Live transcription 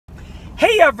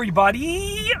Hey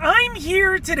everybody, I'm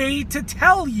here today to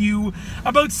tell you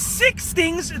about 6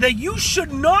 things that you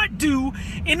should not do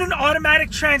in an automatic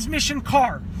transmission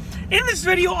car. In this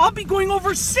video, I'll be going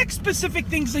over 6 specific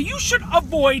things that you should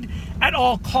avoid at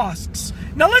all costs.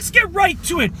 Now let's get right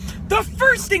to it. The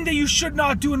first thing that you should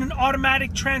not do in an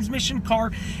automatic transmission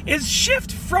car is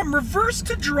shift from reverse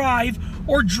to drive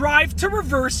or drive to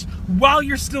reverse while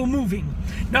you're still moving.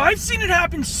 Now, I've seen it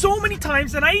happen so many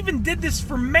times, and I even did this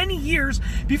for many years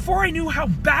before I knew how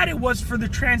bad it was for the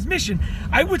transmission.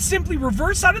 I would simply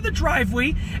reverse out of the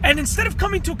driveway, and instead of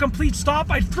coming to a complete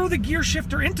stop, I'd throw the gear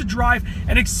shifter into drive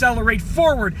and accelerate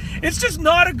forward. It's just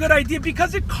not a good idea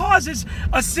because it causes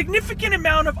a significant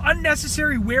amount of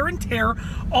unnecessary wear and tear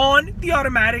on the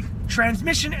automatic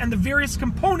transmission and the various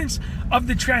components of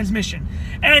the transmission.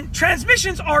 And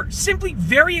transmissions are simply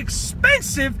very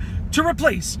expensive to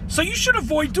replace. So you should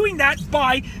avoid doing that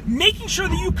by making sure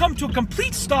that you come to a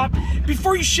complete stop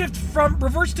before you shift from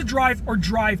reverse to drive or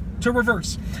drive to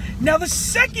reverse. Now, the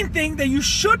second thing that you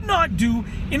should not do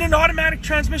in an automatic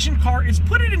transmission car is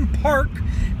put it in park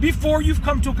before you've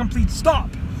come to a complete stop.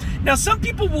 Now, some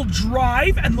people will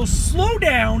drive and they'll slow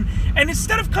down, and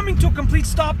instead of coming to a complete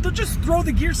stop, they'll just throw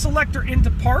the gear selector into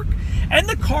park and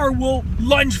the car will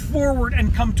lunge forward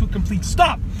and come to a complete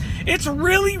stop. It's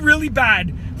really, really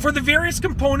bad for the various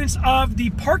components of the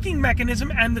parking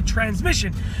mechanism and the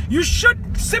transmission. You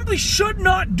simply should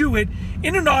not do it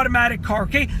in an automatic car,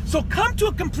 okay? So come to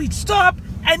a complete stop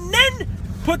and then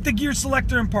put the gear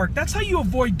selector in park. That's how you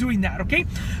avoid doing that, okay?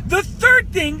 The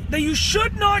third thing that you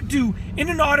should not do in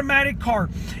an automatic car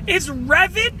is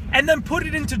rev it and then put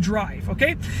it into drive,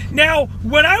 okay? Now,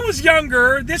 when I was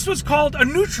younger, this was called a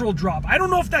neutral drop. I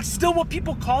don't know if that's still what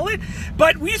people call it,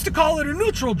 but we used to call it a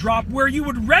neutral drop, where you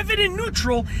would rev it in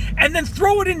neutral and then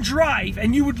throw it in drive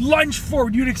and you would lunge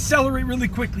forward. You'd accelerate really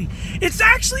quickly. It's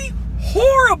actually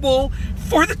horrible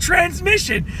for the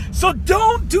transmission. So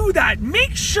don't do that.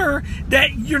 Make sure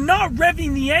that you're not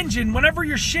revving the engine whenever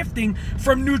you're shifting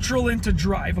from neutral into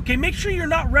drive, okay? Make sure you're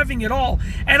not revving at all.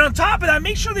 And on top of that,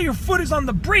 make sure that your foot is on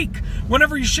the brake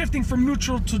whenever you're shifting from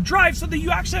neutral to drive so that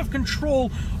you actually have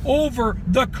control over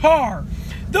the car.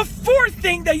 The fourth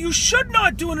thing that you should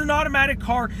not do in an automatic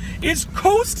car is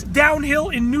coast downhill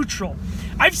in neutral.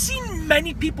 I've seen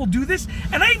many people do this,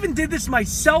 and I even did this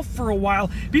myself for a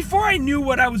while before I knew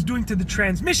what I was doing to the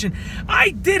transmission. I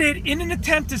did it in an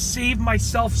attempt to save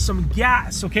myself some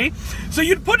gas, okay? So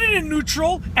you'd put it in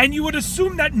neutral, and you would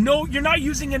assume that no, you're not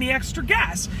using any extra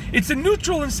gas. It's a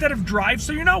neutral instead of drive,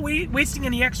 so you're not wasting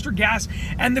any extra gas,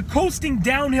 and the coasting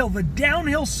downhill, the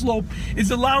downhill slope,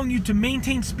 is allowing you to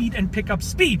maintain speed and pick up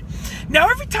speed. Now,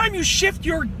 every time you shift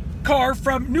your car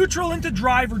from neutral into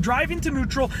drive or drive into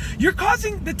neutral, you're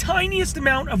causing the tiniest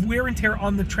amount of wear and tear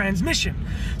on the transmission.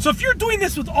 So if you're doing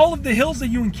this with all of the hills that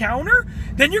you encounter,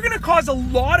 then you're going to cause a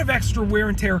lot of extra wear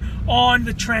and tear on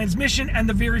the transmission and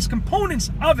the various components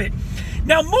of it.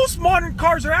 Now, most modern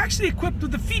cars are actually equipped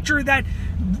with a feature that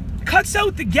cuts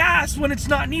out the gas when it's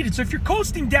not needed. So if you're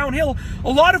coasting downhill, a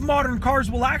lot of modern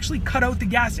cars will actually cut out the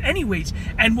gas anyways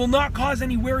and will not cause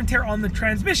any wear and tear on the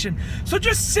transmission. So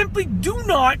just simply do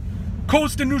not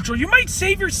coast to neutral. You might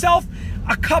save yourself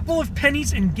a couple of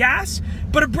pennies in gas,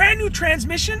 but a brand new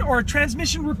transmission or a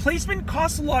transmission replacement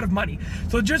costs a lot of money.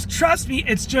 So just trust me,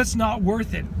 it's just not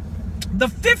worth it. The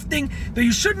fifth thing that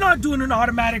you should not do in an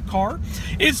automatic car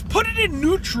is put it in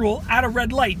neutral at a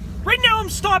red light. Right now I'm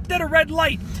stopped at a red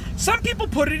light. Some people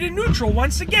put it in neutral,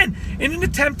 once again, in an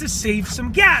attempt to save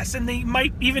some gas, and they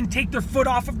might even take their foot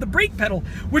off of the brake pedal,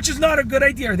 which is not a good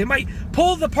idea. They might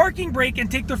pull the parking brake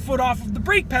and take their foot off of the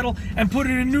brake pedal and put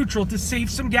it in neutral to save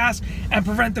some gas and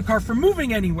prevent the car from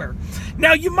moving anywhere.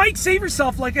 Now, you might save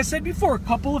yourself, like I said before, a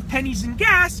couple of pennies in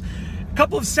gas, a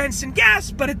couple of cents in gas,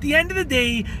 but at the end of the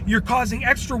day, you're causing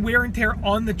extra wear and tear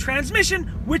on the transmission,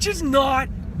 which is not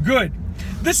good.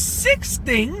 The sixth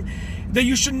thing that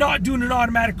you should not do in an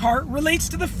automatic car relates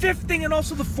to the fifth thing and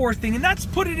also the fourth thing, and that's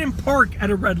put it in park at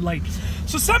a red light.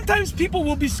 So sometimes people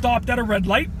will be stopped at a red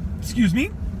light,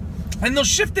 and they'll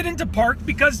shift it into park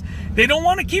because they don't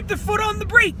want to keep their foot on the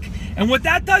brake. And what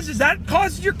that does is that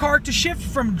causes your car to shift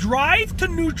from drive to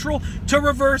neutral to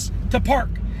reverse to park.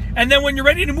 And then when you're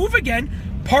ready to move again,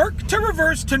 park to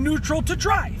reverse to neutral to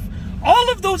drive.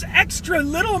 All of those extra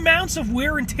little amounts of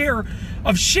wear and tear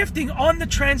of shifting on the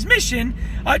transmission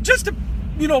just to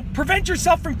prevent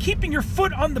yourself from keeping your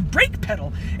foot on the brake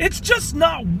pedal. It's just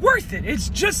not worth it. It's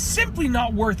just simply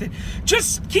not worth it.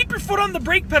 Just keep your foot on the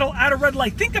brake pedal at a red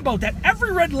light. Think about that.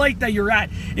 Every red light that you're at,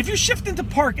 if you shift into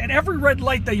park at every red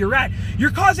light that you're at,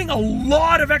 you're causing a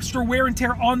lot of extra wear and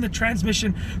tear on the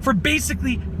transmission for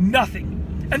basically nothing.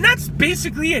 And that's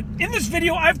basically it. In this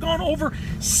video, I've gone over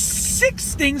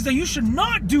 6 things that you should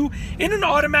not do in an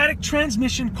automatic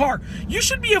transmission car. You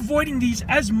should be avoiding these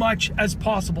as much as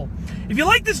possible. If you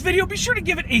like this video, be sure to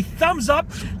give it a thumbs up.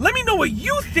 Let me know what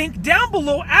you think down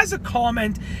below as a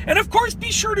comment. And of course,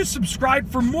 be sure to subscribe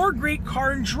for more great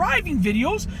car and driving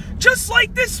videos just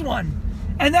like this one.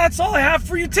 And that's all I have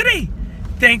for you today.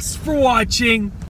 Thanks for watching.